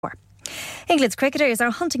England's cricketers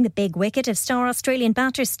are hunting the big wicket of star Australian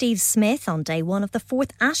batter Steve Smith on day one of the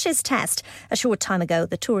fourth Ashes test. A short time ago,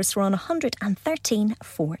 the tourists were on 113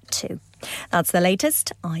 for 2. That's the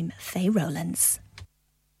latest. I'm Faye Rowlands.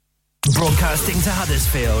 Broadcasting to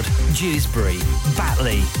Huddersfield, Dewsbury,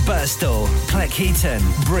 Batley, Birstall, Cleckheaton,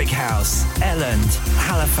 Brickhouse, Elland,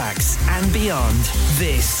 Halifax and beyond.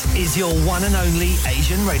 This is your one and only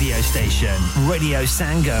Asian radio station. Radio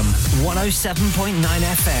Sangam, 107.9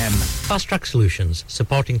 FM. Fast Track Solutions,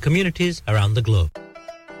 supporting communities around the globe.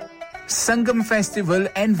 Sangam Festival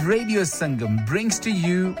and Radio Sangam brings to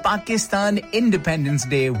you Pakistan Independence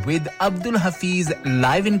Day with Abdul Hafiz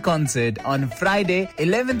live in concert on Friday,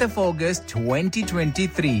 11th of August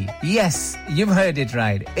 2023. Yes, you've heard it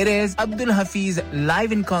right. It is Abdul Hafiz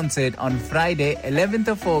live in concert on Friday, 11th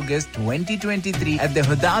of August 2023 at the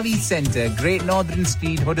Hudawi Centre, Great Northern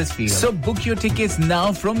Street, Huddersfield. So book your tickets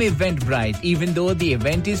now from Eventbrite. Even though the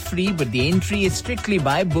event is free, but the entry is strictly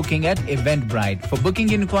by booking at Eventbrite. For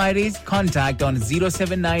booking inquiries, contact on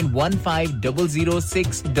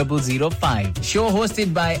 07915006005. Show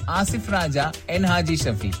hosted by Asif Raja and Haji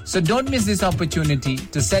Shafi. So don't miss this opportunity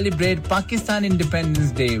to celebrate Pakistan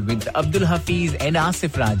Independence Day with Abdul Hafiz and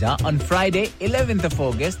Asif Raja on Friday, 11th of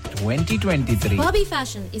August 2023. Bobby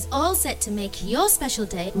Fashion is all set to make your special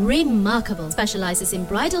day remarkable. Specializes in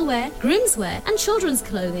bridal wear, groom's wear and children's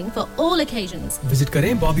clothing for all occasions. Visit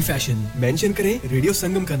करें Bobby Fashion. Mention करें Radio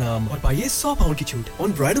Sangam का नाम और पाइए £100 की छूट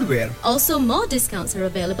on bridal wear. Also, more discounts are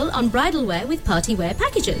available on bridal wear with party wear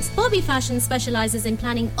packages. Bobby Fashion specializes in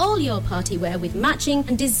planning all your party wear with matching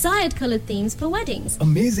and desired colored themes for weddings.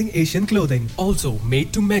 Amazing Asian clothing, also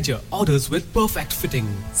made to measure, orders with perfect fitting.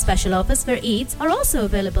 Special offers for Eids are also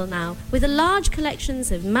available now with a large collections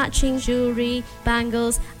of matching jewellery,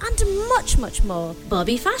 bangles and much more.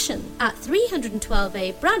 Bobby Fashion at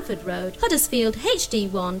 312A Bradford Road, Huddersfield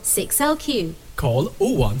HD1 6LQ. Call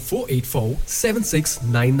 01484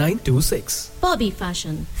 769926. Bobby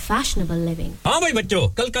Fashion, fashionable living. हाँ भाई बच्चों,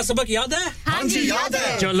 कल का सबक याद है? हाँ जी याद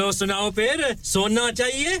है। चलो सुनाओ फिर। सोना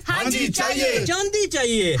चाहिए? हाँ जी चाहिए। चांदी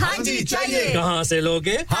चाहिए? हाँ जी चाहिए। कहाँ से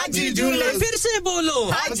लोगे? हाँ जी जूलर्स। फिर से बोलो।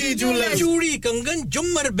 हाँ जी जूलर्स। चूड़ी, कंगन,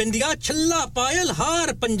 झुमर, बिंदिया, छल्ला, पायल,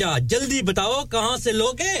 हार, पंजा। जल्दी बताओ कहाँ से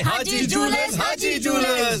लोगे? हाँ जी जूलर्स। हाँ जी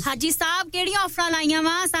जूलर्स। हाजी साहब केड़ी ऑफर लाईयां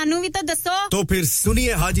वा सानू भी तो दसो। तो फिर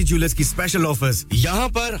सुनिए हाजी जूलर्स की स्पेशल ऑफर्स। यहाँ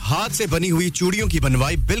पर हाथ से बनी हुई चूड़ियों की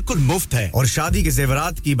बनवाई बिल्कुल मुफ्त है और शादी के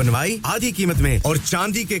जेवरात की बनवाई आधी कीमत में और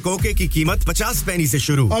चांदी के कोके की कीमत 50 पैसे से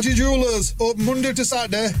शुरू। Haji Jewellers open Monday to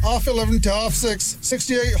Saturday, 11:30 to 6:30,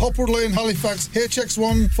 68 Hopwood Lane, Halifax,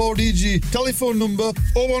 HX1 4DG. Telephone number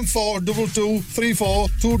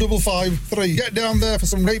 01422342553. Get down there for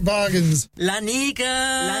some great bargains. लानिका।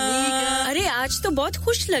 अरे आज तो बहुत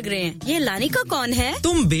खुश लग रहे हैं। ये लानिका कौन है?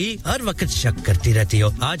 तुम भी हर वक्त शक करती रहती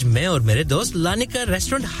हो। आज मैं और मेरे दोस्त लानिका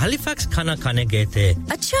रेस्टोरेंट हैलिफैक्स खाना खाने गए थे।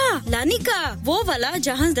 अच्छा, लानिका, वो वाला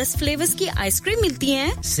जहां 10 फ्लेवर्स की आइसक्रीम मिलती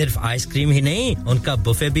है। सिर्फ आइसक्रीम ही नहीं, उनका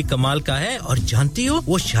बुफे भी कमाल का है और जानती हो,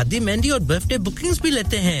 वो शादी, मेहंदी और बर्थडे बुकिंग्स भी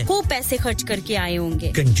लेते हैं। खूब पैसे खर्च करके आए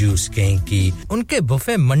होंगे। कंजूस कहीं की। उनके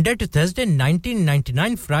buffet Monday to Thursday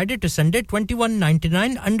 1999, Friday to Sunday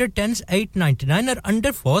 2199, under 10s 899 और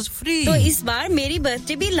अंडर 4s फ्री। तो इस बार मेरी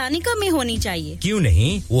बर्थडे भी लानिका में होनी चाहिए। क्यों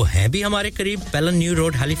नहीं? वो है भी हमारे करीब। पेलन new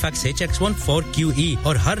road, Halifax HX1 4QE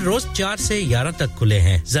और हर रोज 4 से 11 तक खुले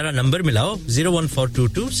हैं। जरा नंबर मिलाओ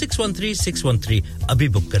 01422 613 613। अभी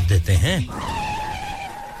बुक कर देते हैं।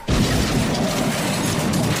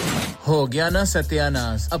 हो गया ना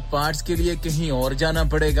सत्यानाश। अब पार्ट्स के लिए कहीं और जाना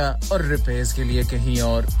पड़ेगा और रिपेयर्स के लिए कहीं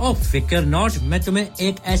और। ओ फिकर नॉट, मैं तुम्हें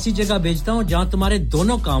एक ऐसी जगह भेजता हूं जहां तुम्हारे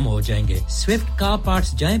दोनों काम हो जाएंगे। स्विफ्ट कार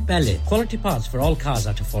पार्ट्स जाएं पहले। Quality parts for all cars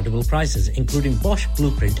at affordable prices, including Bosch,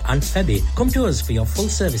 Blueprint and Febby. Come to us for your full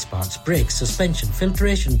service parts, brakes, suspension,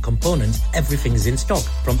 filtration, components. Everything is in stock,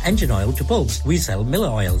 from engine oil to bulbs. We sell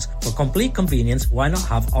Miller oils. For complete convenience, why not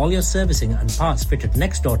have all your servicing and parts fitted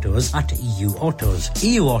next door to us at EU Autos.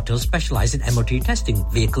 EU Autos specialise in MOT testing,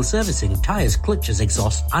 vehicle servicing, tyres, clutches,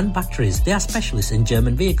 exhaust and batteries. They are specialists in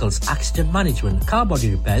German vehicles, accident management, car body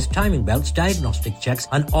repairs, timing belts, diagnostic checks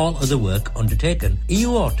and all other work undertaken.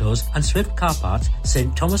 EU Autos and Swift Car Parts,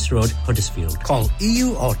 St Thomas Road, Huddersfield. Call EU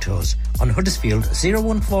Autos on Huddersfield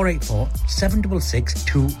 01484 766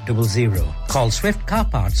 200. Call Swift Car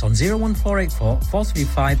Parts on 01484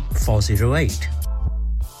 435 408.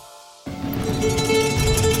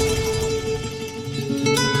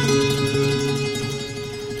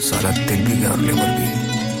 सारा दिल भी गया और liver भी।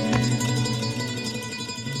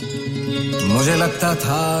 मुझे लगता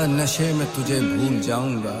था नशे में तुझे भूल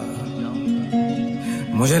जाऊंगा।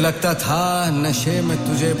 मुझे लगता था नशे में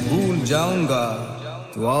तुझे भूल जाऊंगा।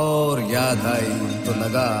 तू और याद आई तो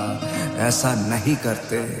लगा ऐसा नहीं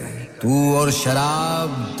करते तू और शराब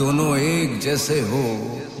दोनों एक जैसे हो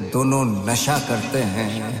दोनों नशा करते हैं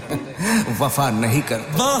वफा नहीं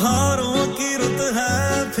करते बहारों की रुत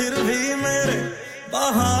है फिर भी मेरे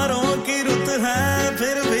बहारों की रुत है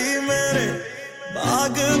फिर भी मेरे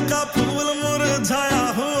बाग का फूल मुरझाया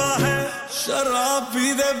हुआ है शराब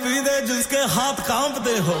पीते पीते जिसके हाथ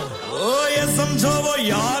कांपते हो ओ ये समझो वो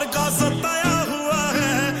यार का सताया हुआ है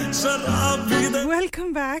शराब पीते वेलकम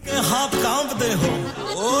बैक हाथ कांपते हो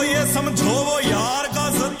ओ ये समझो वो यार का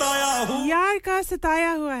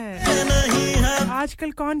सताया हुआ है नहीं है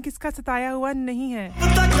आजकल कौन किसका सताया हुआ नहीं है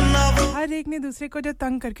हर एक ने दूसरे को जो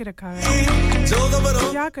तंग करके रखा है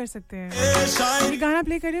क्या कर सकते हैं ये गाना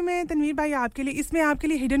प्ले कर रही हूं मैं तनवीर भाई आपके लिए इसमें आपके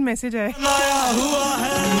लिए हिडन मैसेज है हुआ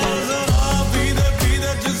है पीते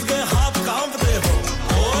पीते जिसके हाथ कांपते हो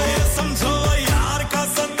ओ ये समझो यार का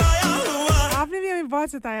सताया हुआ आपने भी हमें बहुत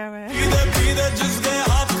सताया हुआ है पीते पीते जिसके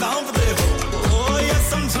हाथ कांपते हो ओ ये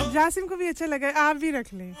समझो जासिम को भी अच्छा लगा आप भी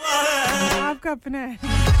रख लें आपका अपना है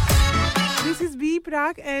This is B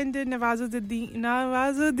Prak and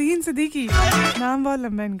Nawazuddin Siddiqui नाम बहुत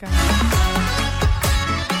लंबा इनका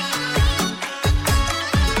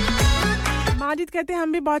माजिद कहते हैं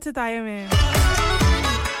हम भी बहुत सताए हुए हैं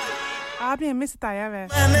आपने हमें सताया हुआ है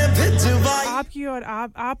आपकी और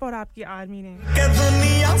आप और आपकी आर्मी ने के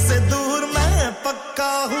दुनिया से दूर मैं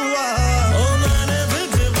पक्का हुआ ओ मैंने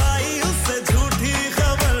भिजवाई उससे झूठी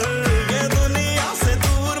खबर के दुनिया से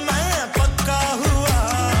दूर मैं पक्का हुआ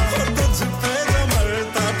ओ तुझ पे जो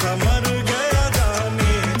मरता था मर गया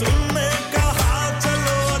जानी तुमने कहा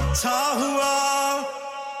चलो अच्छा हुआ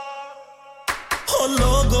ओ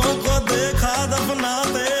लोगों को देखा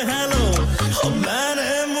दफनाते हैं लोग ओ मैंने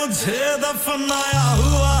मुझे दफनाया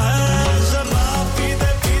हुआ है शराब पीते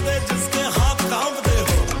पीते जिसके हाथ कांपते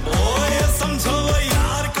हो ओ ये समझो वो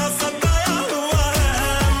यार का सताया हुआ है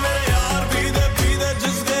मेरे यार पीते पीते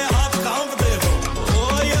जिसके हाथ कांपते हो ओ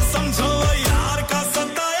ये समझो वो यार का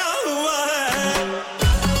सताया हुआ है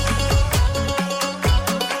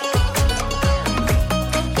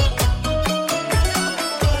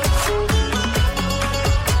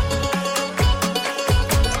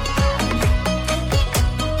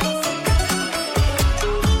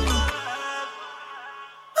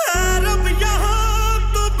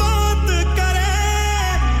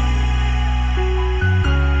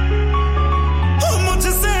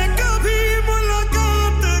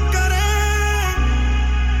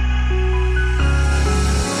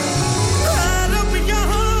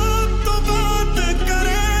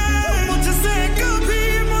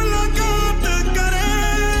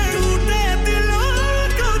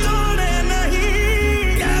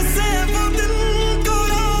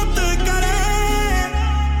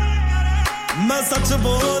सच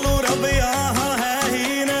बोलूं रब यहाँ है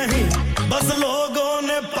ही नहीं बस लोगों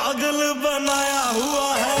ने पागल बनाया हुआ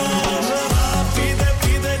है शराब पीते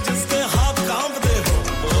पीते जिसके हाथ कांपते हो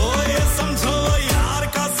ओ ये समझो यार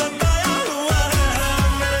का सताया हुआ है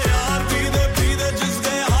मेरे यार पीते पीते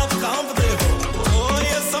जिसके हाथ कांपते हो ओ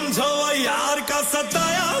ये समझो यार का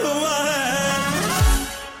सताया हुआ है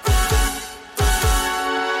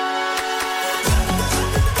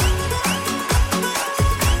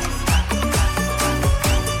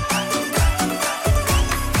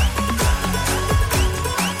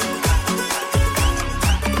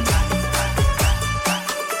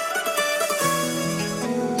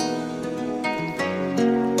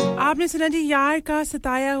आपने सुना जी यार का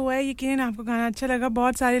सताया हुआ है यकीनन आपको गाना अच्छा लगा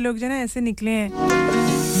बहुत सारे लोग जो ना ऐसे निकले हैं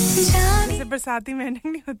जैसे बरसाती मेंढक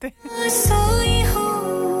नहीं होते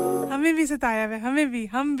हमें भी सताया हुआ है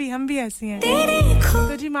हम भी ऐसी हैं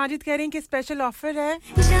तो जी माजिद कह रही हैं कि स्पेशल ऑफर है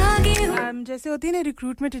जैसे होती है ना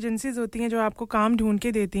रिक्रूटमेंट एजेंसीज होती हैं जो आपको काम ढूंढ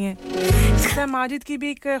के देती हैं जैसे माजिद की भी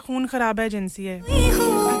एक खून खराबा एजेंसी है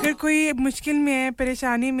अगर कोई मुश्किल में है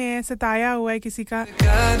परेशानी में है सताया हुआ है किसी का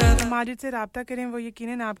तो माजिद से राब्ता करें वो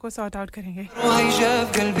यकीनन आपको सॉर्ट आउट करेंगे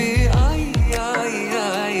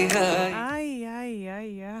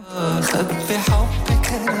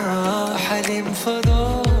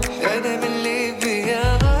أنا من ليبيا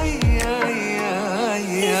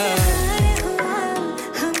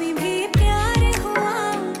हमें भी प्यार हुआ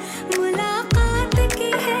मुलाकात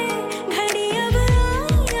की है घड़ी अब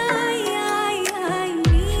आई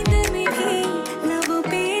नींद में भी लबों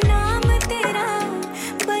पे नाम तेरा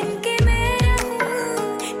बनके मैं रहूं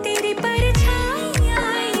तेरी परछाई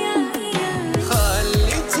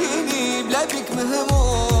خليتيني بلادك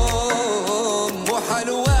مهموم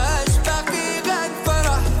وحلوة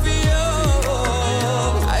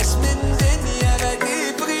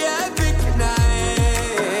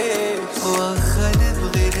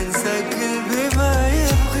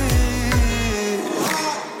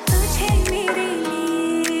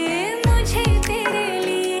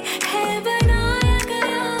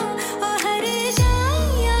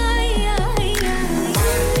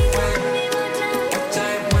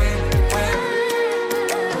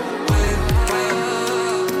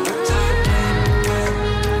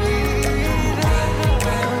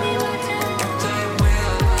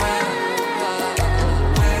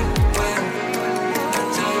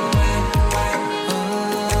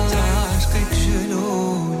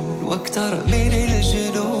أكتر من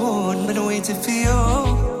الجنون من وين تفيو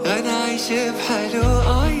أنا عايش بحلو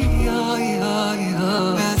آي آي آي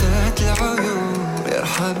ماذا العيون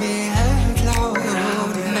ارحمي هاد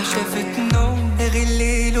العيون ما شافت نوم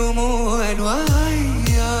غلي لموان واي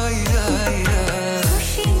آي آي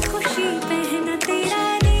खुशी खुशी पहना तेरा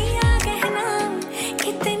दिया गहना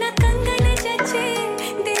कितना कंगन जचे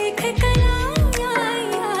देख कलाम आई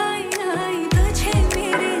आई आई तुझे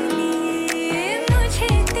मेरे लिए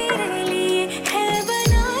मुझे तेरे लिए है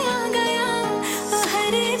बनाया गया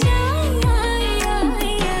हर जाए आई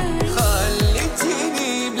आई आई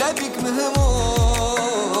خليتيني بلا بيك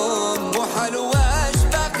مهموم وحلواش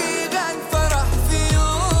باقي غن فرح في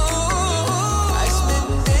يوم عاش من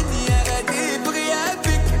الدنيا غادي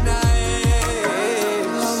بغيابك نعيش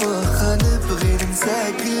واخا نبغي ننسى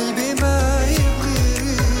قلبي ما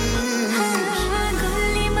يبغيش قول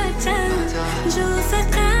لي متى جو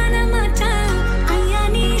فقعنا متى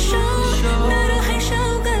عياني شو نروح شو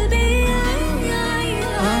قلبي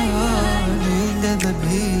आई आई नींद में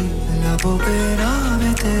भी लबों पे नाम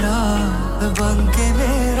है तेरा मैं बन के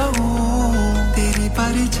मैं रहूं तेरी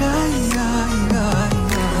परछाई आई आई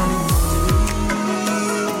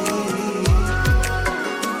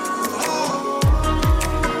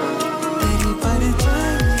तेरी परछाई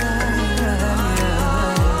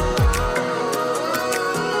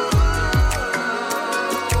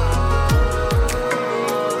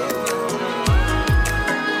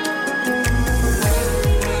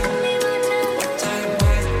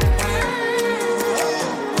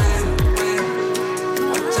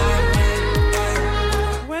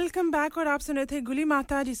वेलकम बैक और आप सुन रहे थे गुली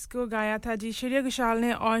माता जिसको गाया था जी श्रेया घोषाल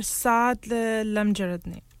ने और साथ लमजरद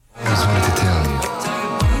ने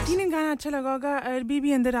तीनों गाना अच्छा लगा होगा अरबी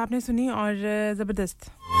भी अंदर आपने सुनी और जबरदस्त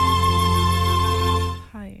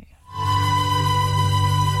हाय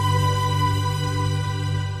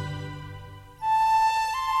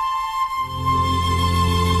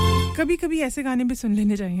कभी-कभी ऐसे गाने भी सुन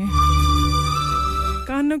लेने चाहिए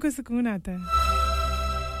कानों को सुकून आता है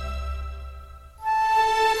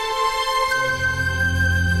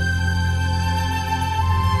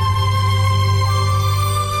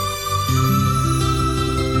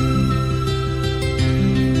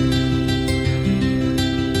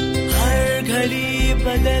हर घड़ी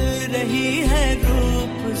बदल रही है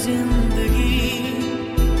रूप जिंदगी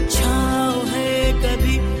छाँव है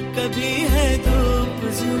कभी कभी है धूप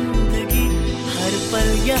जिंदगी हर पल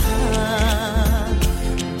यहाँ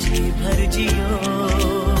जी भर जियो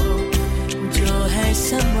जो है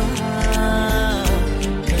समा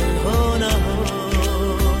कल हो न हो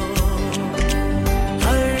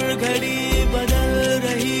हर घड़ी बदल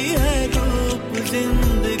रही है रूप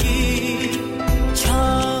जिंदगी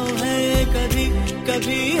छाँव है कभी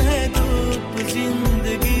कभी है धूप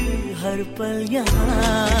जिंदगी हर पल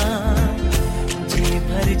यहाँ जी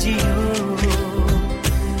भर जियो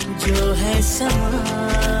जो है समा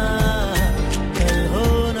कल हो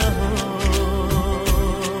न हो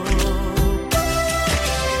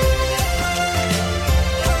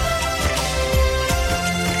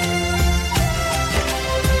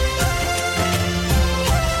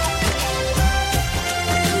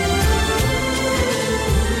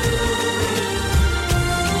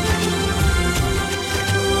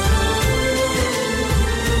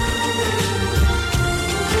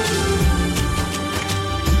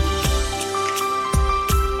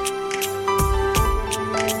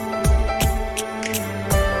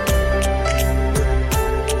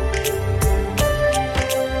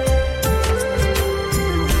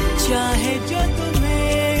चाहे जो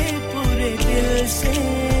तुम्हें पूरे दिल से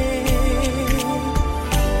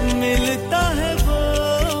मिलता है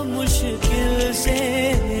वो मुश्किल से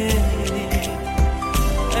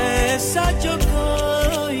ऐसा जो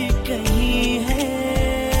कोई कहीं है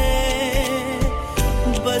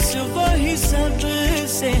बस वही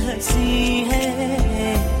सबसे हंसी है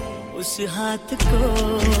उस हाथ को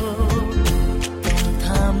तुम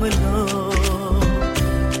थाम लो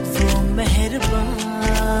वो मेहरबान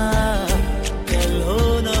कल हो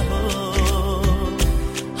न हो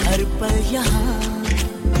हर पल यहाँ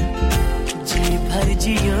जी भर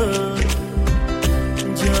जियो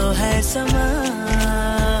जो है समा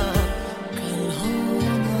कल हो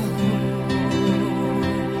न हो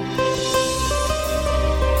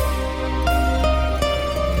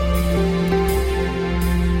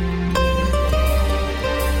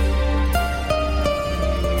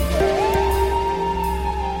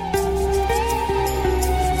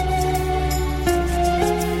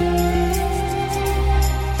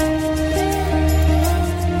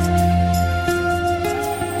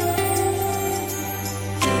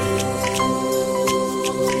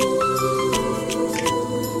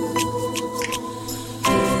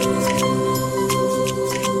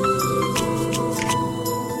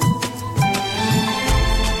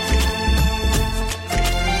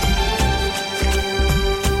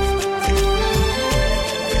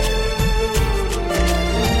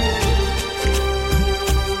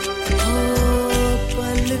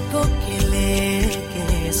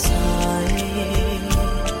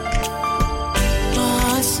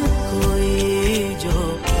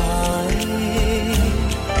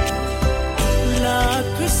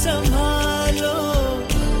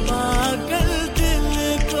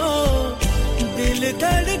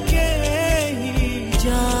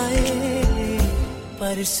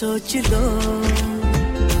बार सोच लो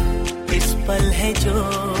इस पल है जो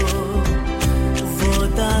वो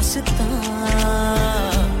दास्तां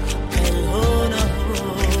कल हो न हो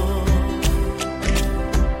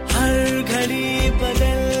हर घड़ी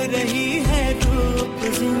बदल रही है रूप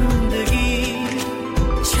जिंदगी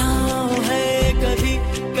छाँव है कभी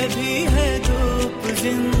कभी है धूप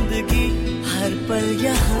जिंदगी हर पल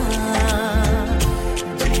यहाँ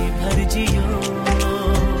जी भर जियो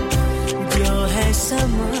जो है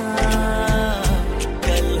समा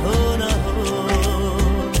कल हो न हो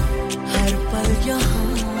हर पल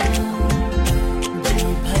यहाँ जी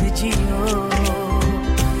भर जियो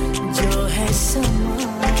जो है समा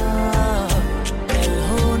कल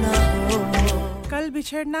हो न हो कल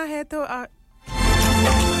बिछड़ना है तो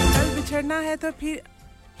कल बिछड़ना है तो फिर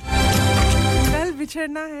कल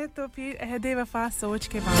बिछड़ना है तो फिर अहद वफा सोच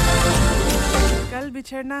के बांध कल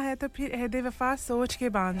बिछड़ना है तो फिर अहद वफा सोच के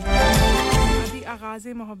बांध अभी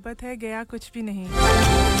आगाज़े मोहब्बत है गया कुछ भी नहीं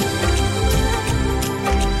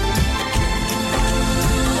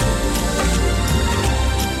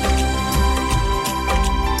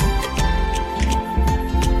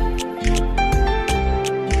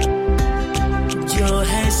जो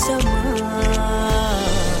है समा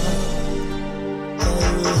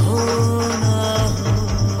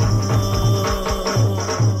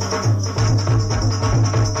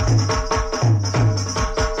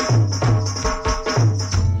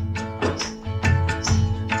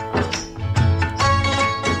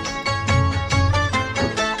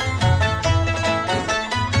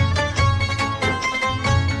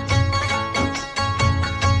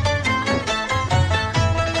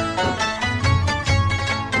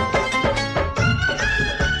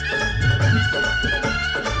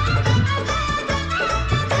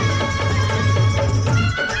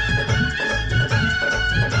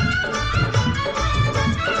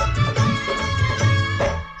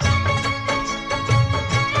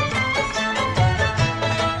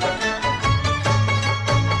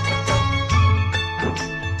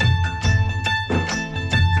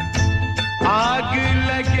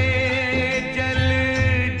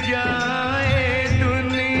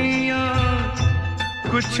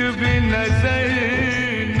कुछ भी नजर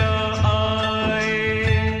न आए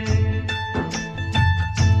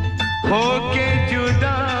होके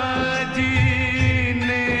जुदा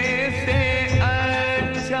जीने से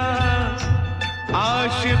अच्छा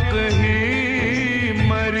आशिक ही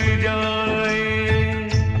मर जाए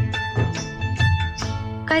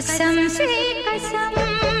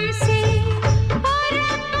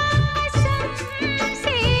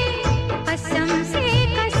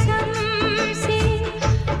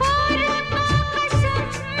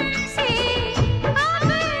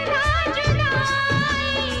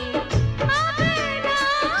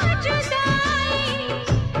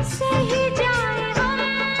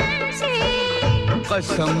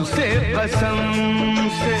कसम से कसम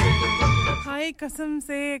से हाय कसम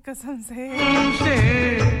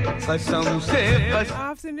से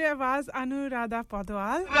आप सुन रहे आवाज अनुराधा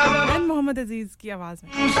पौडवाल और मोहम्मद अजीज की आवाज में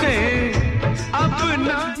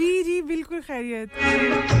अपना जी बिल्कुल खैरियत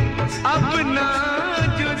अपना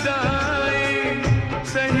जुदाई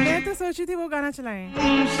सही मैं तो सोची थी वो गाना चलाएं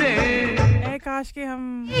ऐ काश के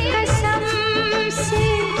हम कसम से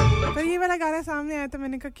पर ये वाला गाना सामने आया तो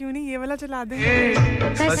मैंने कहा क्यों नहीं ये वाला चला दें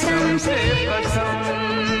कसम से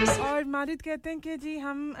कसम और माजिद कहते हैं कि जी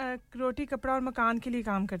हम रोटी कपड़ा और मकान के लिए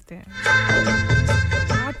काम करते हैं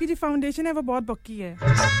आपकी जो फाउंडेशन है वो बहुत पक्की है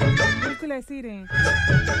बिल्कुल ऐसे ही रहें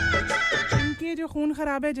इनके जो खून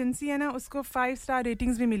खराब है एजेंसी है ना उसको 5 स्टार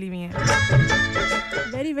रेटिंग्स भी मिली हुई हैं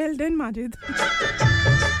वेरी वेल डन माजिद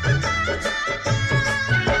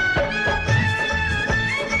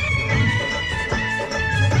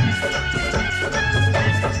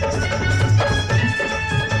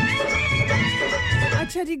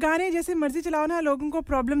अच्छा जी गाने जैसे मर्जी चलाओ ना लोगों को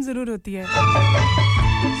प्रॉब्लम जरूर होती है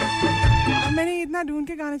मैंने इतना ढूंढ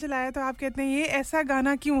के गाना चलाया तो आप कहते हैं ये ऐसा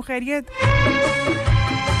गाना क्यों खैरियत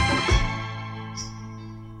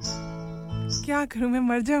क्या करूं मैं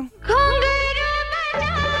मर जाऊं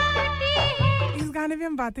इस गाने पे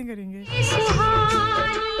हम बातें करेंगे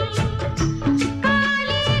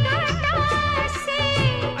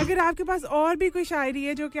अगर आपके पास और भी कोई शायरी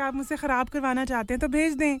है जो कि आप मुझसे खराब करवाना चाहते हैं तो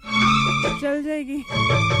भेज दें चल जाएगी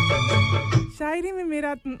शायरी में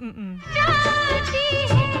मेरा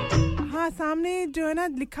हाँ सामने जो है ना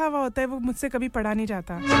लिखा हुआ होता है वो मुझसे कभी पढ़ा नहीं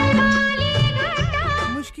जाता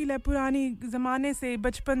मुश्किल है पुरानी ज़माने से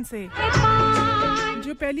बचपन से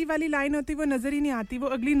जो पहली वाली लाइन होती है वो नज़र ही नहीं आती वो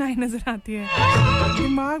अगली लाइन नज़र आती है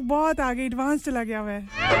दिमाग बहुत आगे एडवांस चला गया हुआ है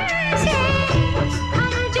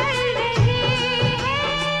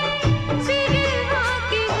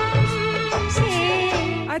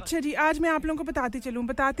अच्छा जी आज मैं आप लोगों को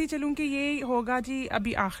बताती चलूं कि ये होगा जी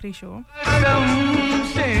अभी आखिरी शो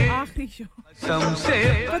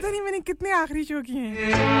पता नहीं मैंने कितने आखिरी शो किए हैं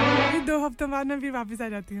ये 2 हफ्तों बाद मैं फिर वापस आ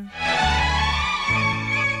जाती हूं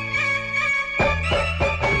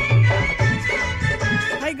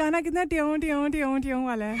भाई गाना कितना ट्यून ट्यून ट्यून ट्यून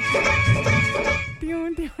वाला है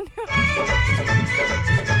ट्यून ट्यून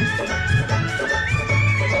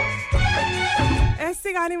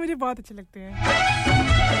ऐसे गाने मुझे बहुत अच्छे लगते हैं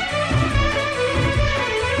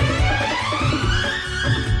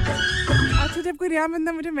अच्छा जब कोई रिया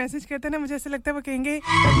बंदा मुझे मैसेज करता है ना मुझे ऐसा लगता है वो कहेंगे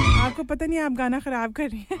आपको पता नहीं आप गाना खराब कर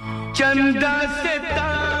रही हैं चंदा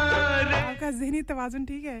सितारे आपका ज़हनी तवाज़ुन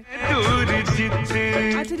ठीक है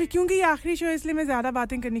अच्छा जी क्योंकि ये आखिरी शो है इसलिए मैं ज़्यादा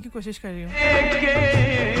बातें करने की कोशिश कर रही हूँ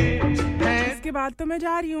इसके बाद तो मैं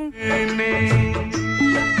जा रही हूँ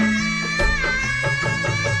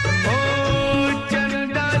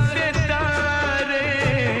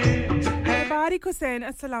तारिक हुसैन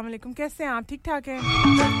अस्सलाम वालेकुम कैसे हैं आप ठीक ठाक हैं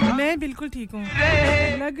मैं बिल्कुल ठीक हूं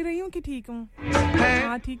लग रही हूं कि ठीक हूं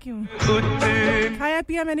हां ठीक हूं खाया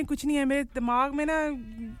पिया मैंने कुछ नहीं है मेरे दिमाग में ना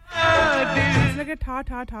लगे ठा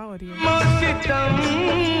हो रही है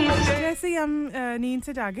जैसे ही हम नींद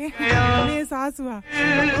से जागे हमें एहसास हुआ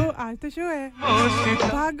ओ आज तो शो है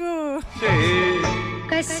भागो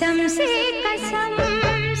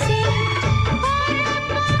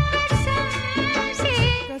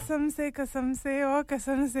कसम से ओ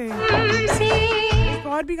कसम से एक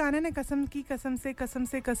और भी गाना ना कसम की कसम से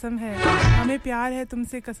कसम है हमें प्यार है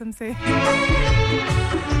तुमसे कसम से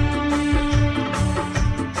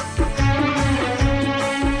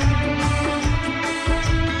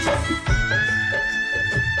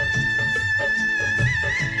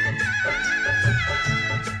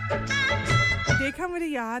देखा मुझे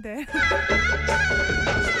याद है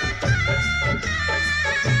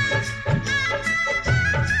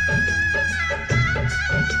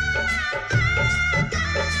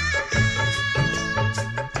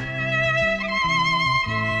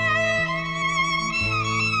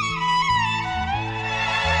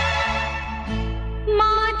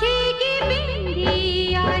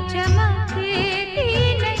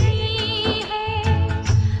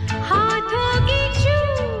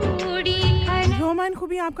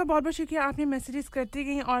खूबी आपका बहुत-बहुत शुक्रिया आपने मैसेजेस करती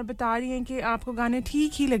गई और बता रही हैं कि आपको गाने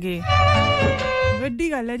ठीक ही लगे बड़ी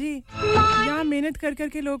गल है जी यहाँ मेहनत कर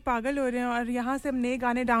के लोग पागल हो रहे हैं और यहाँ से हम नए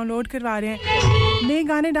गाने डाउनलोड करवा रहे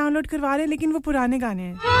हैं लेकिन वो पुराने गाने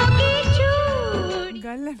हैं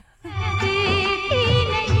गल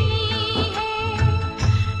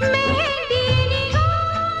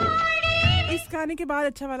इस गाने के बाद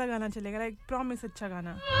अच्छा वाला गाना चलेगा लाइक प्रॉमिस अच्छा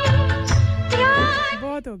गाना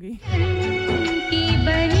बहुत होगी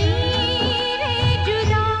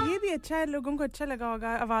ये भी अच्छा है लोगों को अच्छा लगा होगा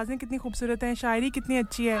आवाजें कितनी खूबसूरत हैं शायरी कितनी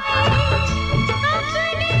अच्छी है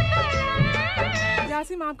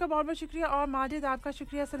यासीम आपका बहुत-बहुत शुक्रिया और माजिद आपका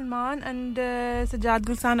शुक्रिया सलमान एंड सजाद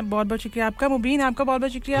गुलसान बहुत-बहुत शुक्रिया आपका मुबीन आपका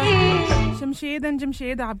बहुत-बहुत शुक्रिया शमशेद एंड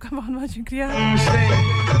जमशेद आपका बहुत-बहुत शुक्रिया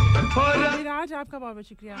मिराज आपका बहुत-बहुत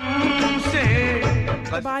शुक्रिया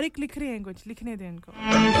बारिक लिख रहे हैं कुछ लिखने दें इनको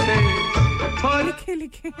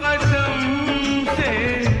लिखे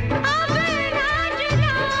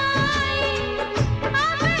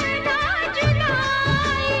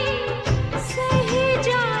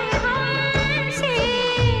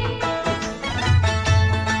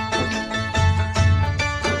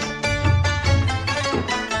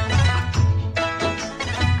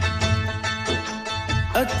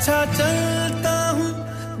अच्छा चलता हूँ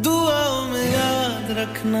दुआओं में याद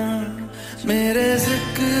रखना मेरे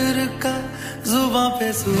जिक्र का जुबान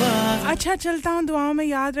पे सवाद अच्छा चलता हूँ दुआओं में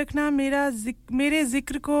याद रखना मेरे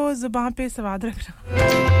जिक्र को जुबान पे सवाद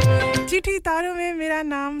रखना चिट्ठी तारों में मेरा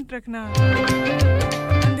नाम रखना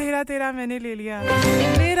अंधेरा तेरा मैंने ले लिया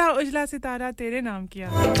मेरा उजला सितारा तेरे नाम किया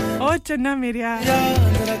और चन्ना मेरिया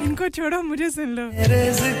इनको छोड़ो मुझे सुन लो मेरे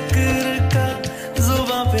जिक्र का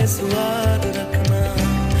जुबान पे सवाद रखना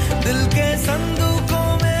दिल के संदूकों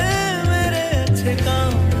में मेरे अच्छे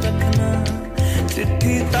काम रखना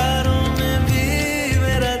चिट्ठी तारों में भी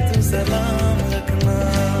मेरा तू सलाम रखना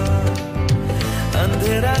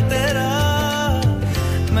अंधेरा तेरा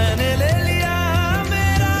मैंने ले लिया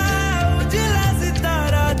मेरा उजला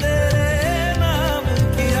सितारा तेरे नाम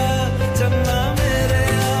किया चन्ना मेरे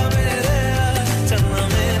आ चन्ना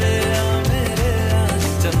मेरे आ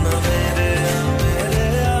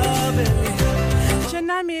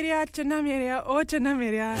चन्ना मेरे आ चन्ना मेरे आ ओ चन्ना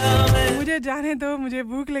मेरे आ मुझे जाने दो मुझे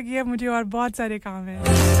भूख लगी है मुझे और बहुत सारे काम हैं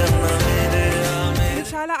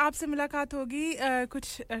इंशाल्लाह आपसे मुलाकात होगी कुछ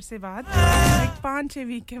अरसे बाद 5-6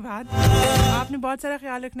 वीक के बाद आपने बहुत सारा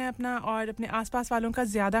ख्याल रखना है अपना और अपने आसपास वालों का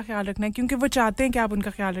ज्यादा ख्याल रखना है क्योंकि वो चाहते हैं कि आप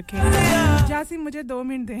उनका ख्याल रखें जासी मुझे 2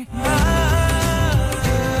 मिनट दें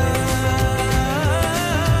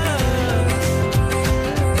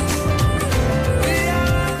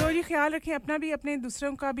तो जी ख्याल रखें अपना भी अपने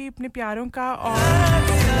दूसरों का भी अपने प्यारों का और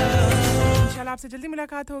इंशाल्लाह आपसे जल्दी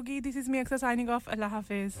मुलाकात होगी दिस इज मी अक्सर साइनिंग ऑफ अल्लाह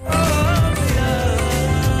हाफिज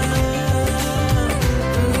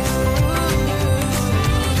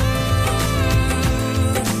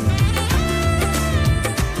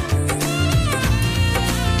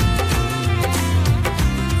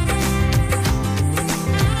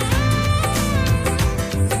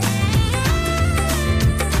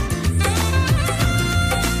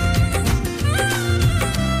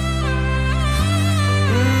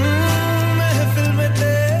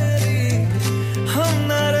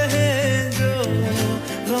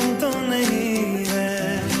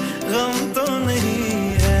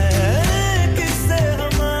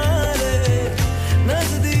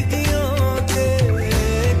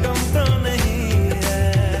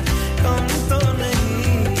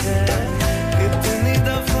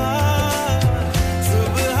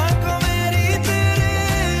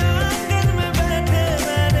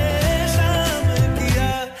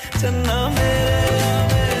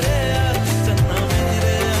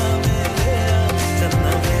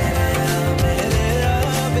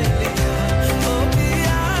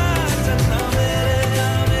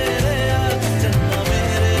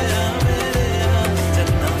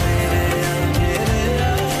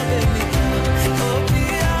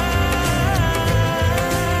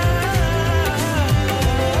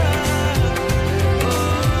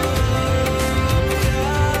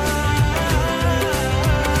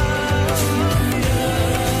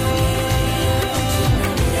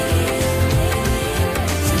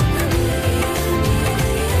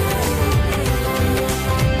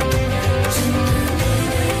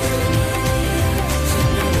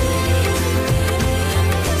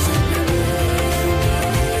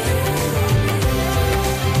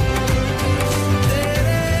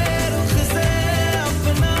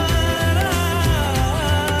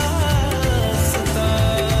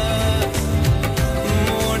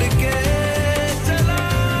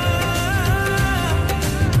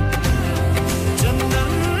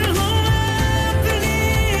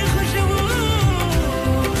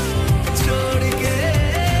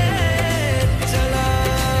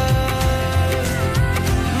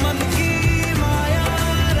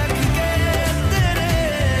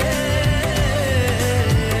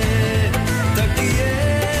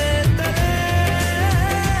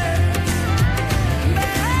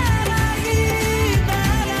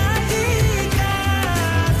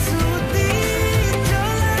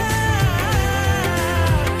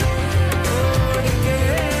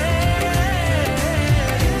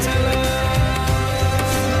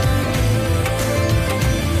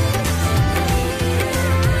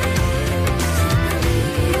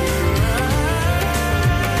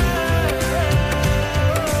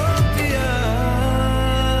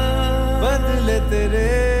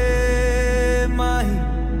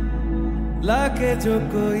जो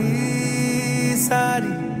कोई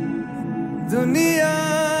सारी दुनिया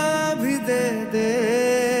भी दे दे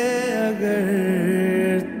अगर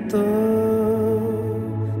तो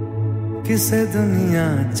किसे दुनिया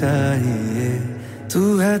चाहिए तू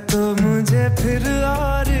है तो मुझे फिर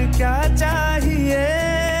और क्या चाहिए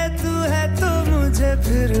तू है तो मुझे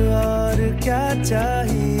फिर और क्या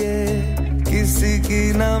चाहिए किसी की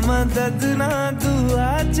ना मदद ना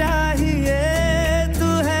दुआ चाहिए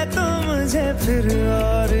मुझे फिर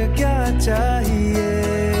और क्या चाहिए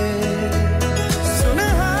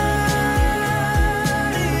सुनहारिए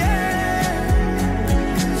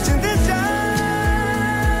जिंद जानिए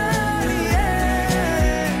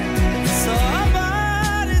 100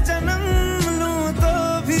 बार जन्म लूं तो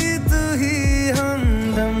भी तू ही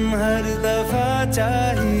हमदम हर दफा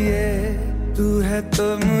चाहिए तू है तो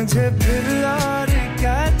मुझे फिर और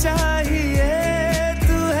क्या चाहिए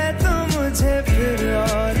तू है तो मुझे फिर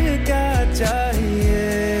और क्या चाहिए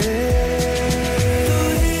तू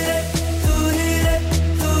ही रे तू ही रे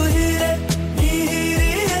तू ही रे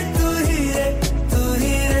नीरी है तू ही रे तू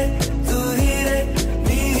ही रे तू ही रे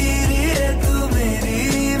नीरी है तू मेरी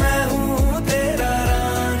मैं हूँ तेरा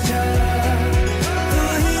रांझा तू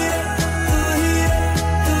ही रे तू ही रे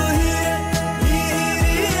तू ही रे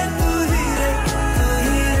नीरी है तू ही रे तू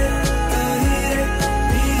ही रे तू ही रे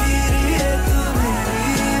नीरी है तू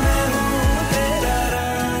मेरी मैं हूँ तेरा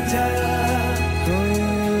रांझा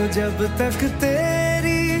जब तक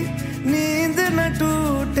तेरी नींद न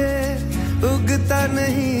टूटे उगती उगता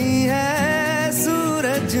नहीं है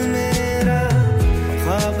सूरज मेरा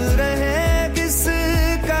ख्वाब रहे किस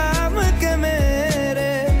काम के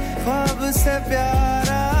मेरे ख्वाब से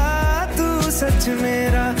प्यारा तू सच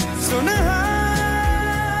मेरा सुनहा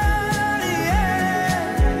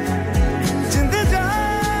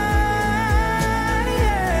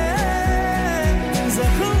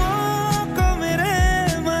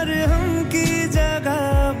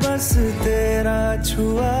तेरा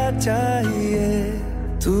छुआ चाहिए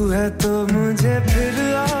तू है तो मुझे फिर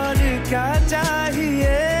और क्या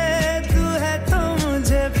चाहिए तू है तो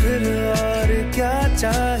मुझे फिर और क्या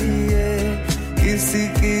चाहिए किसी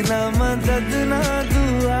की ना मदद ना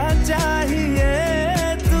दुआ चाहिए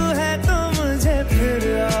तू है तो मुझे फिर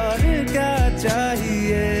और क्या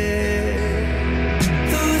चाहिए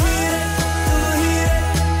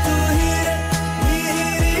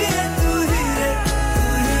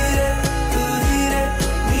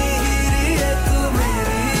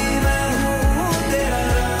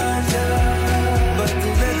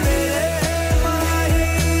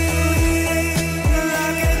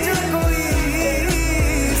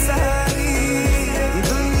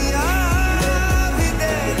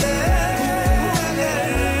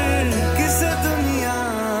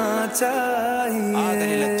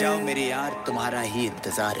तुम्हारा ही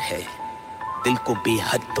इंतजार है दिल को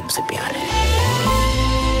बेहद तुमसे प्यार है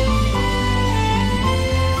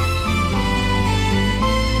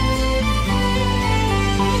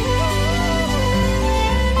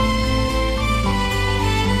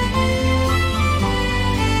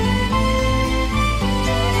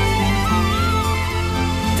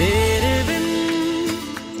तेरे बिन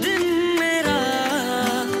दिन मेरा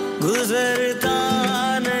गुजरता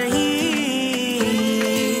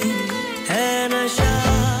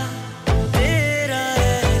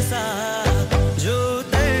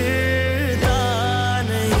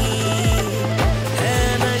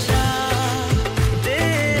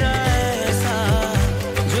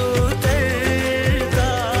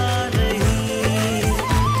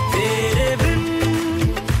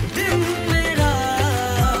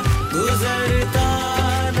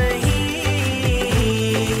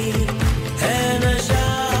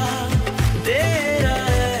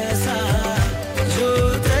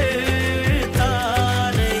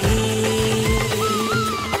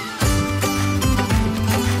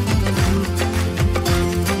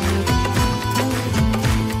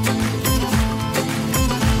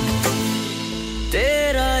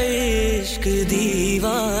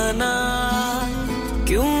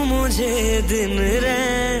दिन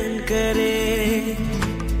रैन करे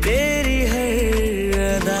तेरी हर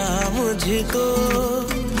अदा मुझको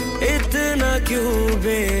इतना क्यों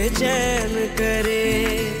बेचैन करे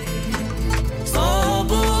सौ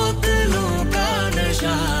बोतलों का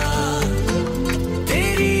नशा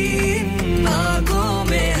तेरी आंखों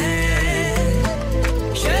में है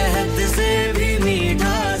शहद से भी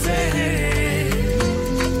मीठा जहर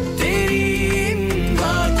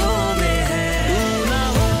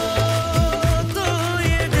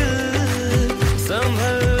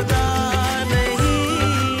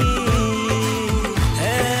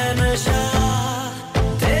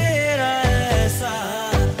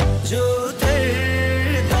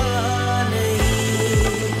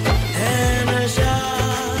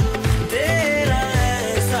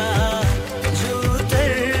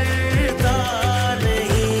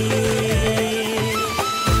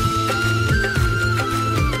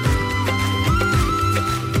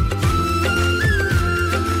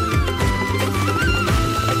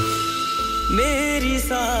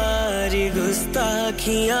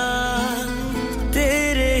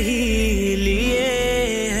तेरे ही लिए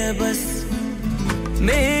है बस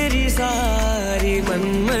मेरी सारी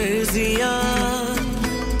मनमर्जियां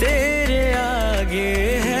तेरे आगे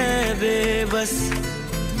है बेबस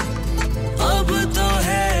अब तो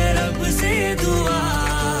है रब से दुआ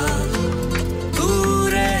तू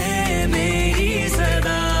रहे मेरी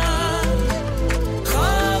सदा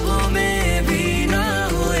ख्वाबों में भी ना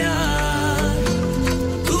हो यार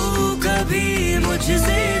तू कभी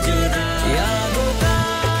मुझसे जुदा यादों का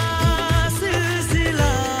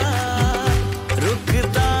सिलसिला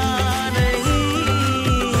रुकता नहीं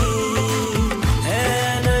है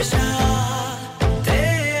नशा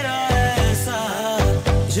तेरा ऐसा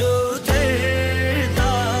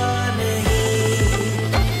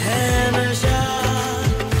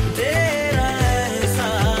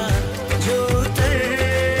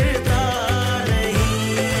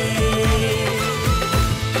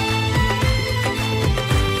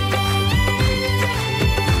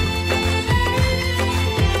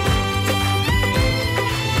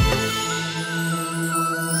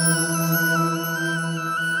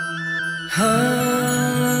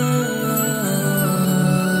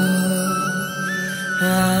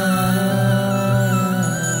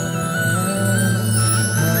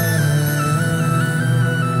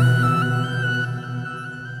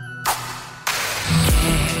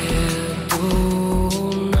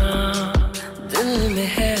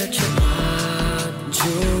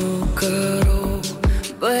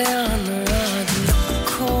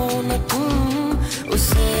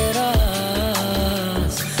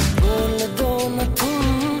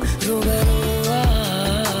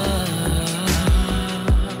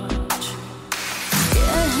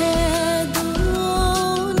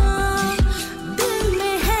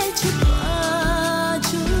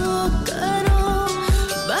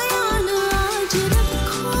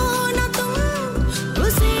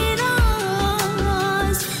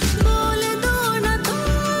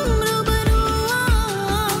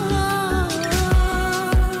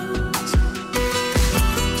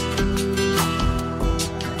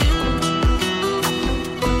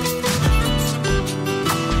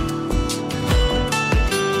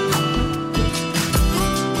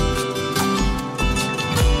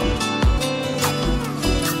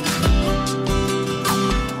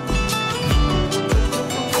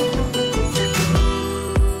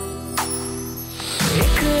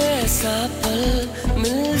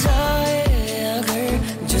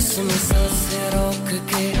जिस्म सांसें रोक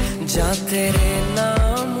के जा तेरे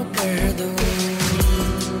नाम कर दूं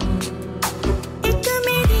एक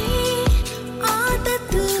मेरी आदत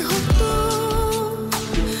हो तो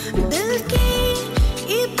दिल की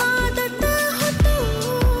इबादत हो तो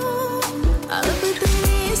अब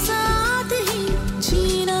तेरे साथ ही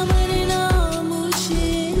जीना मरना मुझे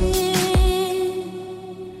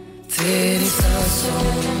तेरी सांसों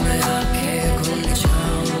में आके घुल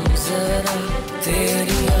जाऊं जरा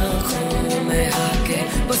तेरी आँखों में आके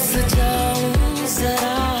बस जाऊं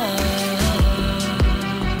जरा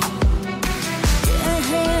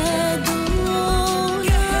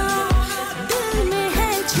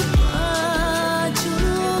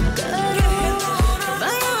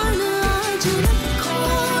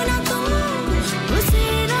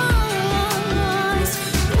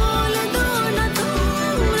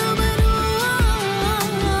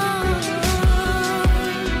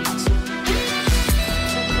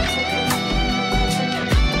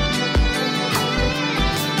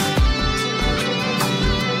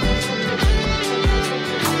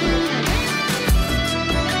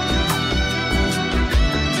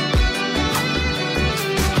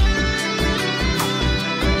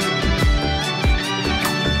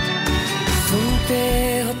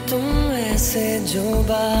जो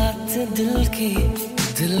बात दिल की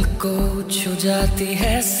दिल को छू जाती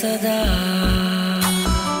है सदा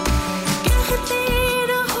कहते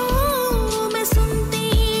रहो मैं सुनती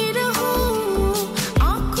रहूं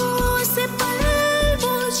आँखों से पल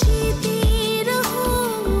वो जीती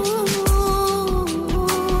रहूं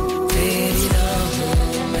तेरी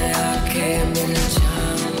राहों में आके मिल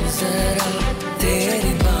जाऊं जरा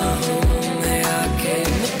तेरी बाहों में आके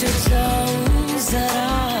मिट जाऊं जरा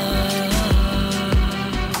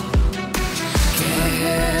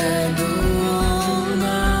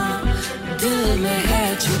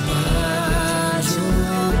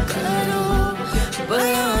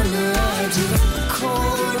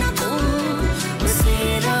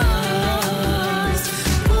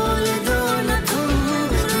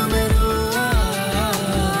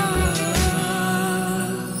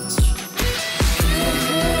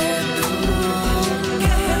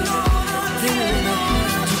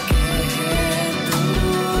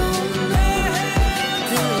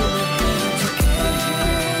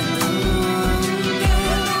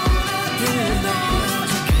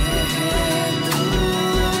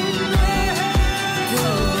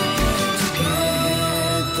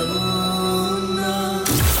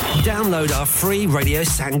Download our free Radio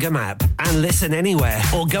Sangam app and listen anywhere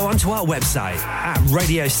or go onto our website at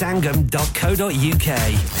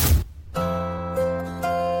radiosangam.co.uk.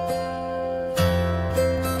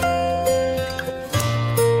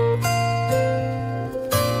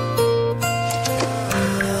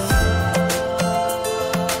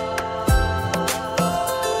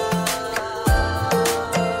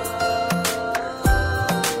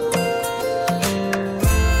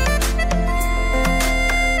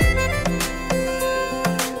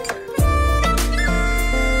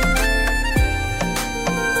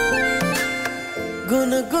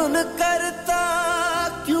 गुन करता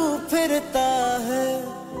क्यों फिरता है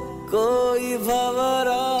कोई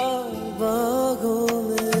भंवरा बागों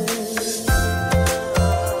में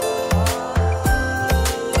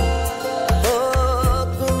ओ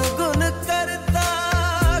गुन करता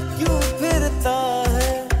क्यों फिरता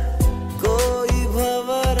है कोई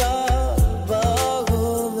भंवरा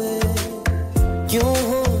बागों में क्यों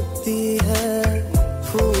होती है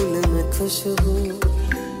फूल में खुशबू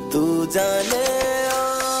तू जाने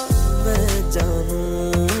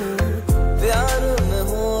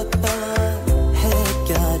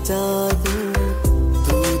जादू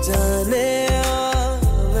तू जाने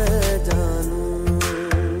मैं जानूं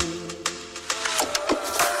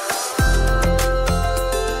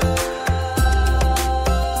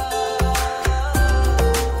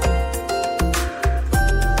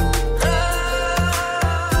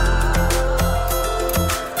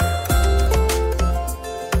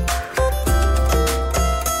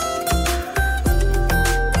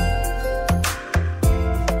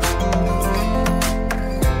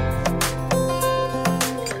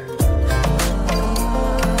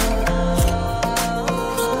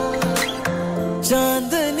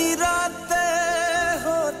चांदनी रातें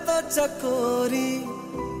हो तो चकोरी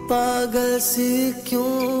पागल सी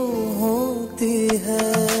क्यों होती है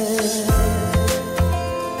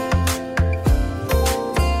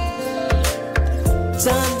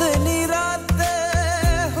चांदनी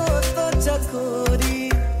रातें हो तो चकोरी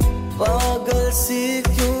पागल सी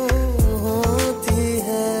क्यों होती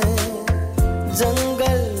है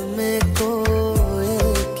जंगल में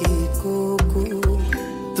कोयल की कूकू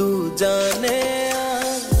तू जाने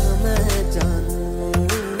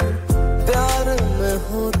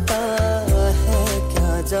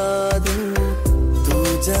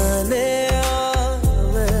जाने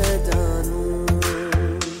मैं जानूं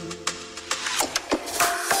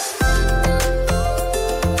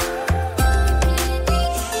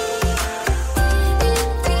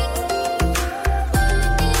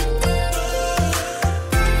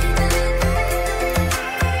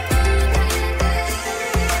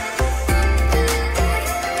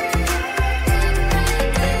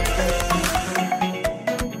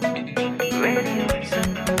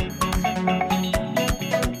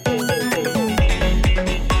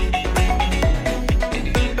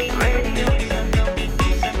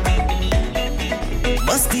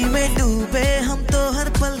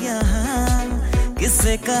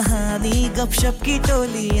कहानी गपशप की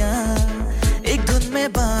टोलियां एक धुन में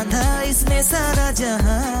बांधा इसने सारा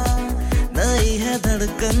जहां नई है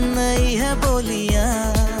धड़कन नई है बोलियां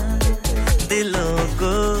दिलों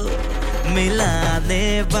को मिलाने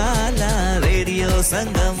वाला रेडियो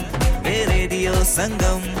संगम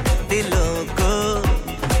दिलों को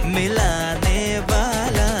मिलाने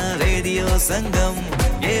वाला रेडियो संगम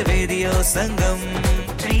ये रेडियो संगम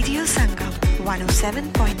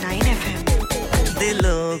 107.9 FM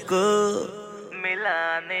दिलों को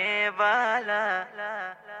मिलाने वाला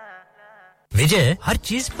विजय हर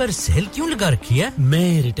चीज पर सेल क्यों लगा रखी है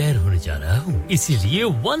मैं रिटायर होने जा रहा हूँ इसीलिए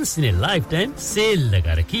once in a lifetime sale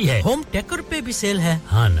लगा रखी है होम टेकर पे भी सेल है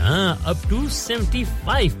हाँ ना अप टू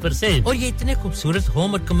 75% और ये इतने खूबसूरत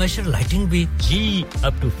होम और कमर्शियल लाइटिंग भी जी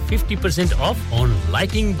up to 50% off on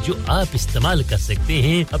lighting जो आप इस्तेमाल कर सकते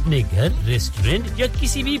हैं अपने घर रेस्टोरेंट या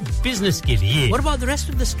किसी भी बिजनेस के लिए What about the rest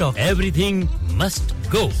of the stock? Everything must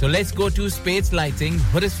go. So let's go to Spades Lighting,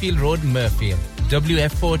 Huddersfield Road, Murfield.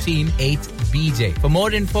 WF14 8BJ. For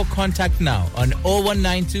more info, contact now on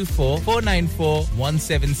 01924 494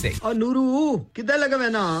 176. और नूरू किधर लगा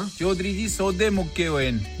वैना चौधरी जी सौदे मुक्के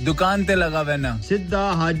होएन दुकान ते लगा वैना सिद्धा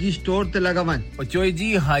हाजी स्टोर ते लगा वन और चोई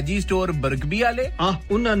जी हाजी स्टोर बरगबी वाले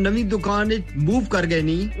उन्हां नवी दुकान मूव कर गए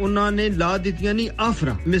नी उन्हां ने ला दितियां नी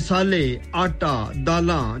आफरा मिसाले आटा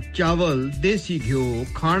दालां चावल देसी घियो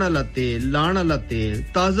खाना लते लाना लते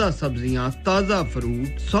ताजा सब्जियां ताजा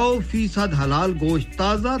फ्रूट 100% हलाल गोश्त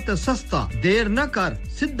ताजा ते सस्ता देर न कर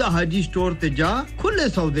सिद्धा हाजी स्टोर ते जा खुले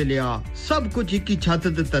सौदे लिया सब कुछ एक ही छत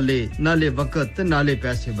ते तले नाले वक्त नाले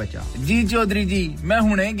पैसे बचा जी चौधरी जी मैं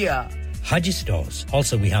हुने गया Haji Stores.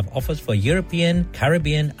 Also, we have offers for European,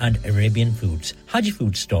 Caribbean and Arabian foods. Haji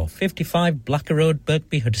Food Store, 55 Blacker Road,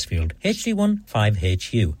 Birkby, Huddersfield, HD1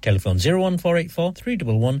 5HU. Telephone 01484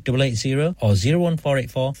 311 880 or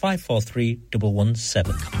 01484 543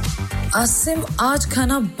 117. Asim आज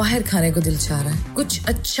खाना बाहर खाने को दिल चाह रहा है कुछ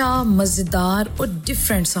अच्छा मजेदार और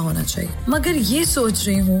डिफरेंट सा होना चाहिए मगर ये सोच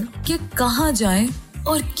रही हूँ कि कहाँ जाएं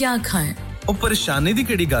और क्या खाएं ओ परेशानी दी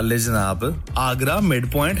केड़ी गल है जनाब आगरा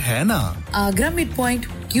मिड पॉइंट है ना आगरा मिड पॉइंट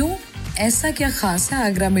क्यों ऐसा क्या खास है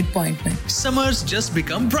आगरा मिड पॉइंट में Summers just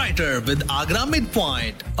become brighter with Agra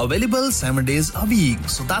Midpoint. Available 7 days a week.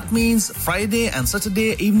 So that means Friday and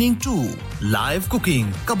Saturday evening too. Live cooking,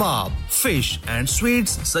 kebab, fish and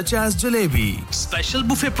sweets such as jalebi. Special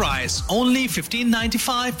buffet price only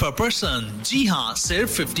 $15.95 per person. Ji haan, sirf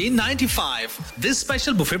 $15.95. This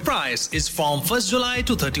special buffet price is from 1st July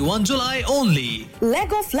to 31 July only.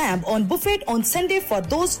 Leg of lamb on buffet on Sunday for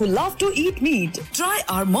those who love to eat meat. Try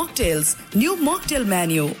our mocktails. New mocktail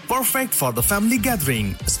menu. Perfect for the family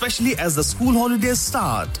gathering, especially as the school holidays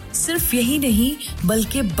start. सिर्फ यही नहीं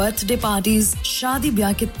बल्कि birthday parties शादी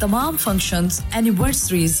ब्याह के तमाम functions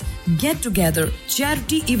anniversaries get together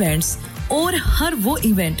charity events और हर वो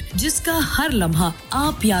इवेंट जिसका हर लम्हा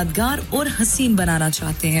आप यादगार और हसीन बनाना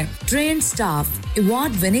चाहते हैं ट्रेन्ड स्टाफ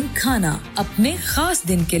अवार्ड विनिंग खाना अपने खास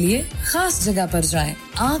दिन के लिए खास जगह पर जाएं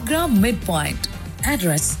Agra mid point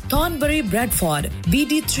Address Thornbury Bradford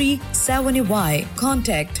BD3 7Y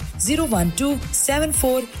Contact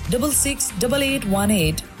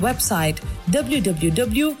 01274668818 Website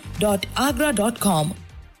www.agra.com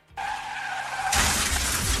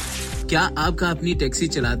क्या आपका अपनी टैक्सी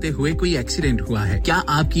चलाते हुए कोई एक्सीडेंट हुआ है क्या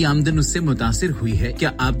आपकी आमदन उससे मुतासिर हुई है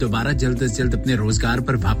क्या आप दोबारा जल्द से जल्द अपने रोजगार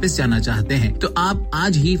पर वापस जाना चाहते हैं तो आप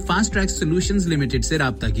आज ही फास्ट ट्रैक सॉल्यूशंस लिमिटेड से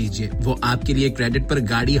राब्ता कीजिए वो आपके लिए क्रेडिट पर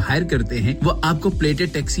गाड़ी हायर करते हैं वो आपको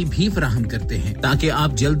प्लेटेड टैक्सी भी फराहम करते हैं ताकि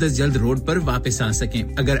आप जल्द से जल्द रोड पर वापस आ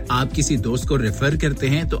सकें अगर आप किसी दोस्त को रेफर करते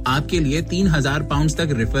हैं तो आपके लिए 3000 पाउंड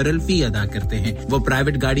तक रेफरल फी अदा करते हैं वो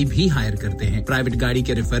प्राइवेट गाड़ी भी हायर करते हैं प्राइवेट गाड़ी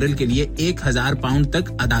के रेफरल के लिए 1000 पाउंड तक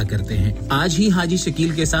अदा करते हैं हैं आज ही हाजी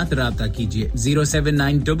शकील के साथ राब्ता कीजिए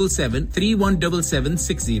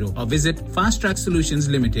 07977317760 और visit fast track solutions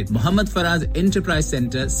limited Mohammad Faraz enterprise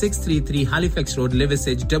centre 633 Halifax road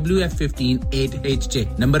Liversedge WF15 8HJ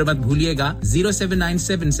number मत भूलिएगा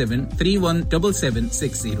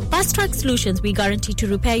 07977317760 Fast Track Solutions we guarantee to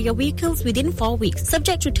repair your vehicles within 4 weeks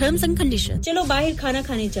subject to terms and conditions चलो बाहर खाना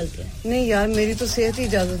खाने चलते हैं नहीं यार मेरी तो सेहत ही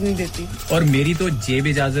इजाजत नहीं देती और मेरी तो जेब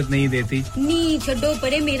इजाजत नहीं देती नहीं छोड़ो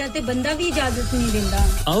परे मेरा ते बंदा भी इजाजत नहीं देता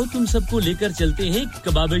आओ तुम सबको लेकर चलते हैं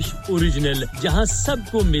कबाबिश ओरिजिनल जहां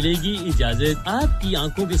सबको मिलेगी इजाजत आपकी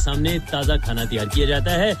आंखों के सामने ताजा खाना तैयार किया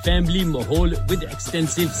जाता है फैमिली माहौल with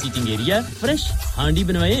extensive seating area fresh handi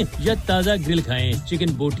बनवाएं या ताजा ग्रिल खाएं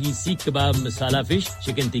chicken boti seekh kebab masala fish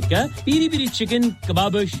chicken tikka peri-peri chicken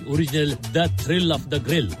Kababish original the thrill of the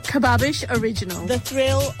grill Kababish Original The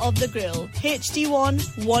Thrill of the Grill HD1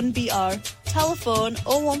 1BR Telephone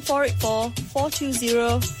 01484 420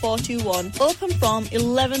 421 Open from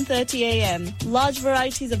 11:30 a.m. Large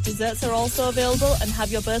varieties of desserts are also available and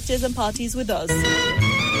have your birthdays and parties with us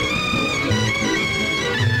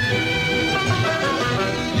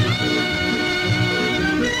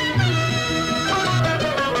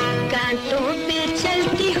कांटों पे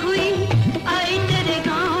चलती हुई आई तेरे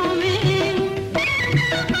गांव में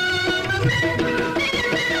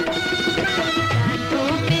कांटों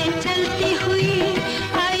पे चलती हुई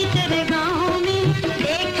आई तेरे गांव में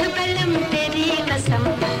देख बलम तेरी कसम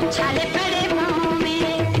छाले पड़े पाँव में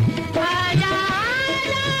आजा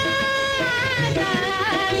आजा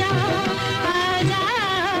आजा आजा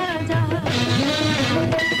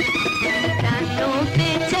कांटों पे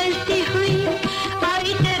चलती हुई आई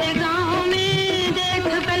तेरे गांव में देख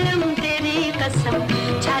बलम तेरी कसम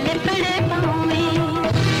छाले पड़े पाँव में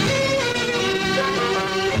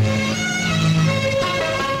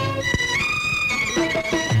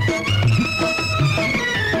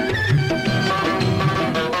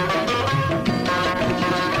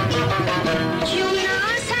क्यों ना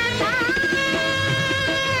सदा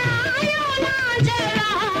क्यों ना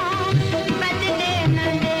जरा बदले न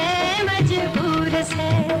दे मजबूर से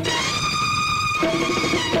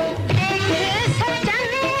एक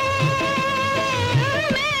सजन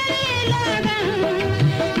मेरी लगन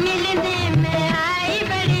मिलने में आई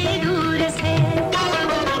बड़ी दूर से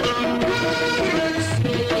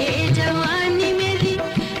ये जवानी मेरी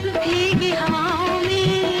भीगी हवाओं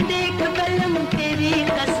में देख बलम तेरी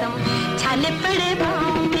कसम छाले पड़े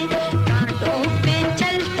पाँव में कांटों पे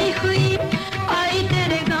चलती हुई आई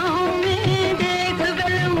तेरे गाँव में देख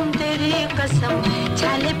बलम तेरी कसम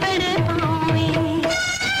छाले पड़े पाँव में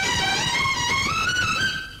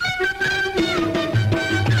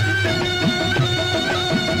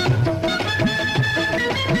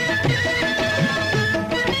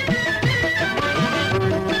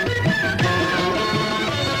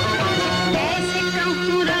कैसे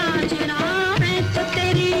कहूँ राजना मैं तो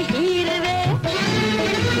तेरी हीर वे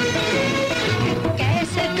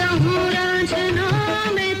कैसे कहूँ राजना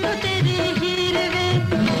मैं तो तेरी हीर वे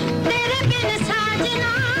तेरे बिन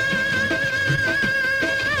साजना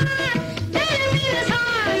तेरे बिन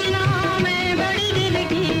साजना मैं बड़ी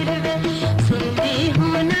दिलगीर वे सुनती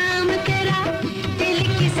हूँ नाम तेरा दिल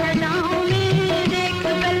की सदाओं में देख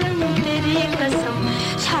बलम तेरी कसम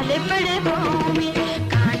छाले पड़े पाँव में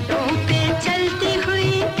कांटों पे चलती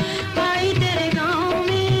हुई आई तेरे गाँव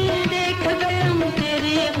में देख बलम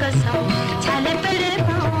तेरी कसम छाले पड़े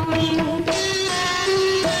पाँव में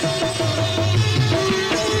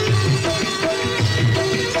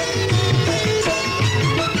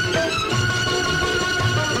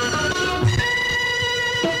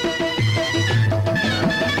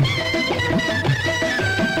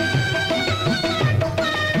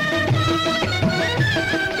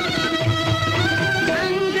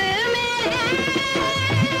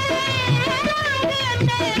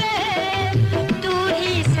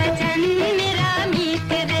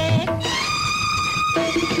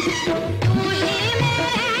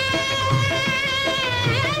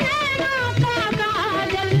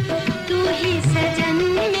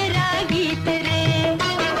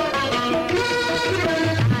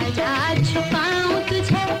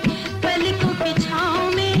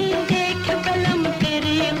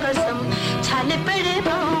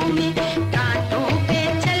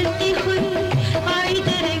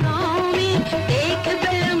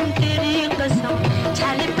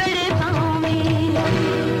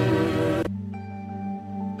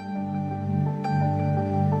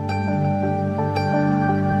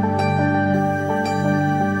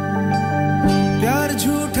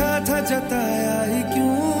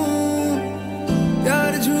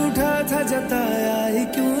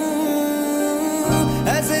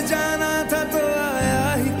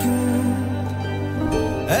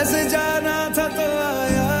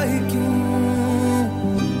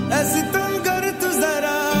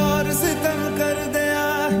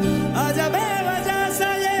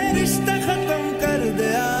रिश्ता खत्म कर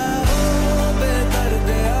दिया ओ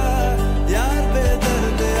बेदर्दिया यार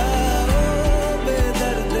बेदर्दिया ओ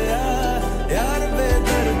बेदर्दिया यार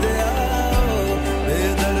बेदर्दिया ओ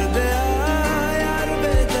बेदर्दिया यार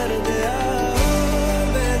बेदर्दिया ओ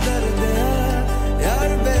बेदर्दिया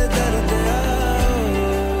यार बेदर्दिया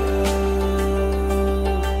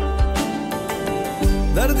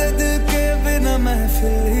दर्द दिल के बिना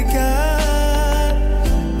महफिल ही क्या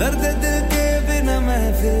दर्द दिल के बिना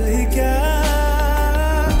महफिल ही क्या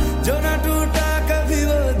जो ना टूटा कभी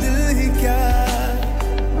वो दिल ही क्या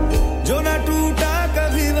जो ना टूटा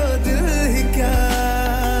कभी वो दिल ही क्या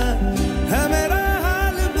है मेरा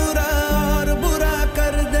हाल बुरा और बुरा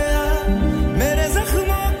कर दिया मेरे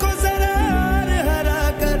जख्मों को जरा हरा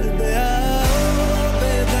कर दिया ओ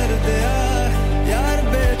बेदर्दिया यार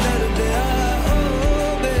बेदर्दिया ओ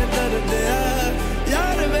बेदर्दिया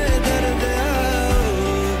यार बेदर्दिया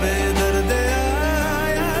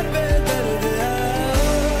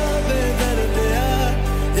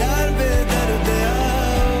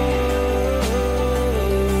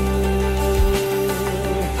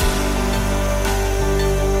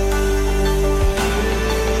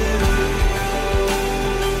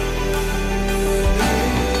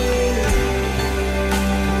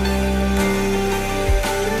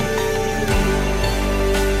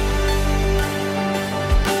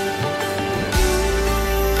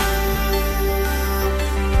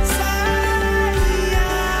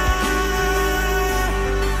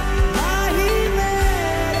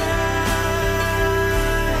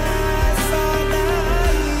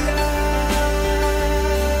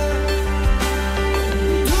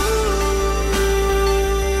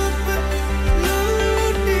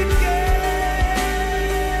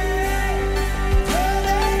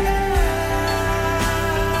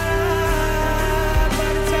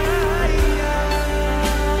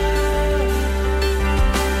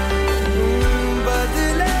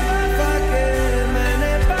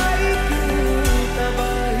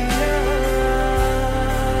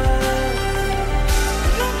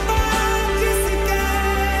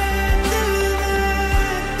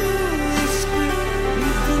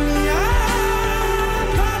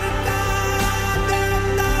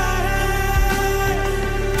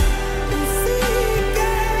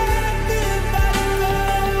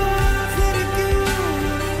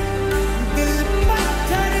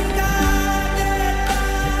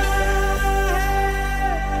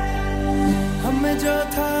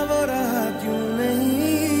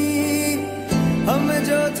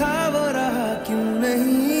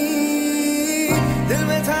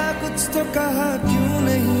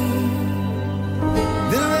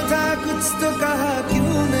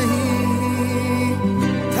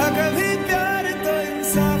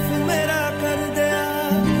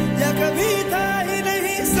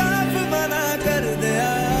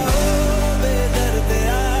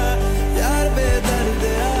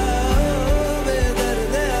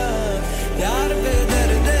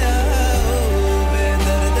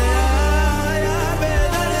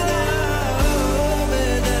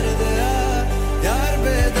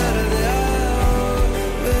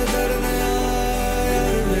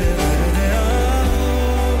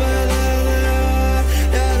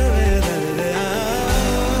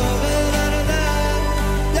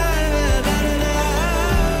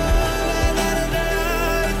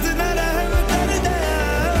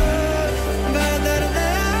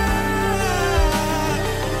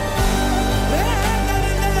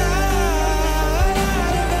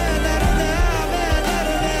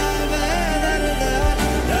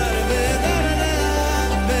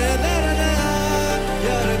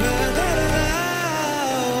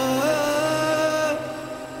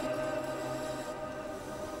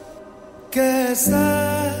कैसा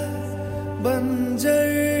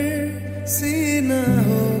बंजर सीना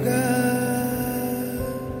होगा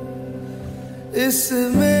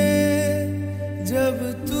इसमें जब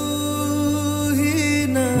तू ही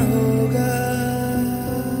न होगा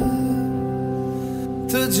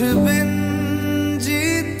तुझ बिन जी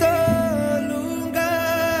तो लूंगा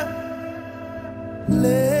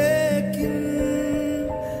लेकिन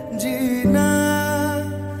जीना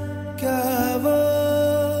क्या वो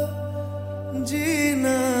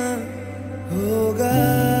जीना होगा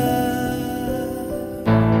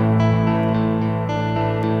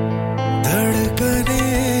धड़कने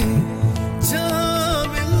जहाँ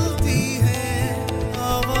मिलती है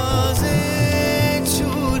आवाजें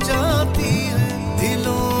छू जाती हैं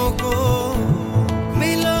दिलों को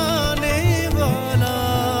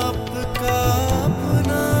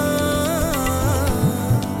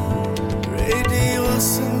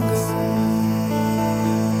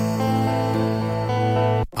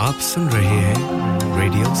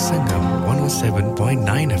Sangam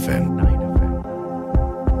 107.9 FM.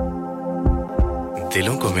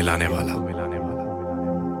 दिलों को मिलाने वाला.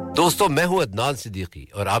 दोस्तों मैं हूं अदनान सिद्दीकी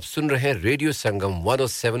और आप सुन रहे हैं radio Sangam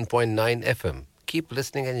 107.9 FM. Keep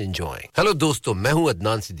listening and enjoying. Hello दोस्तों मैं हूं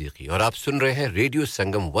अदनान सिद्दीकी और आप सुन रहे हैं रेडियो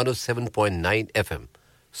संगम 107.9 FM.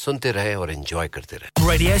 सुनते रहे और एंजॉय करते रहे.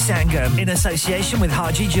 Radio Sangam in association with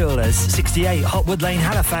Haji Jewellers, 68 Hotwood Lane,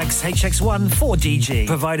 Halifax, HX1 4DG.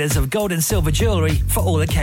 Providers of gold and silver jewellery for all occasions.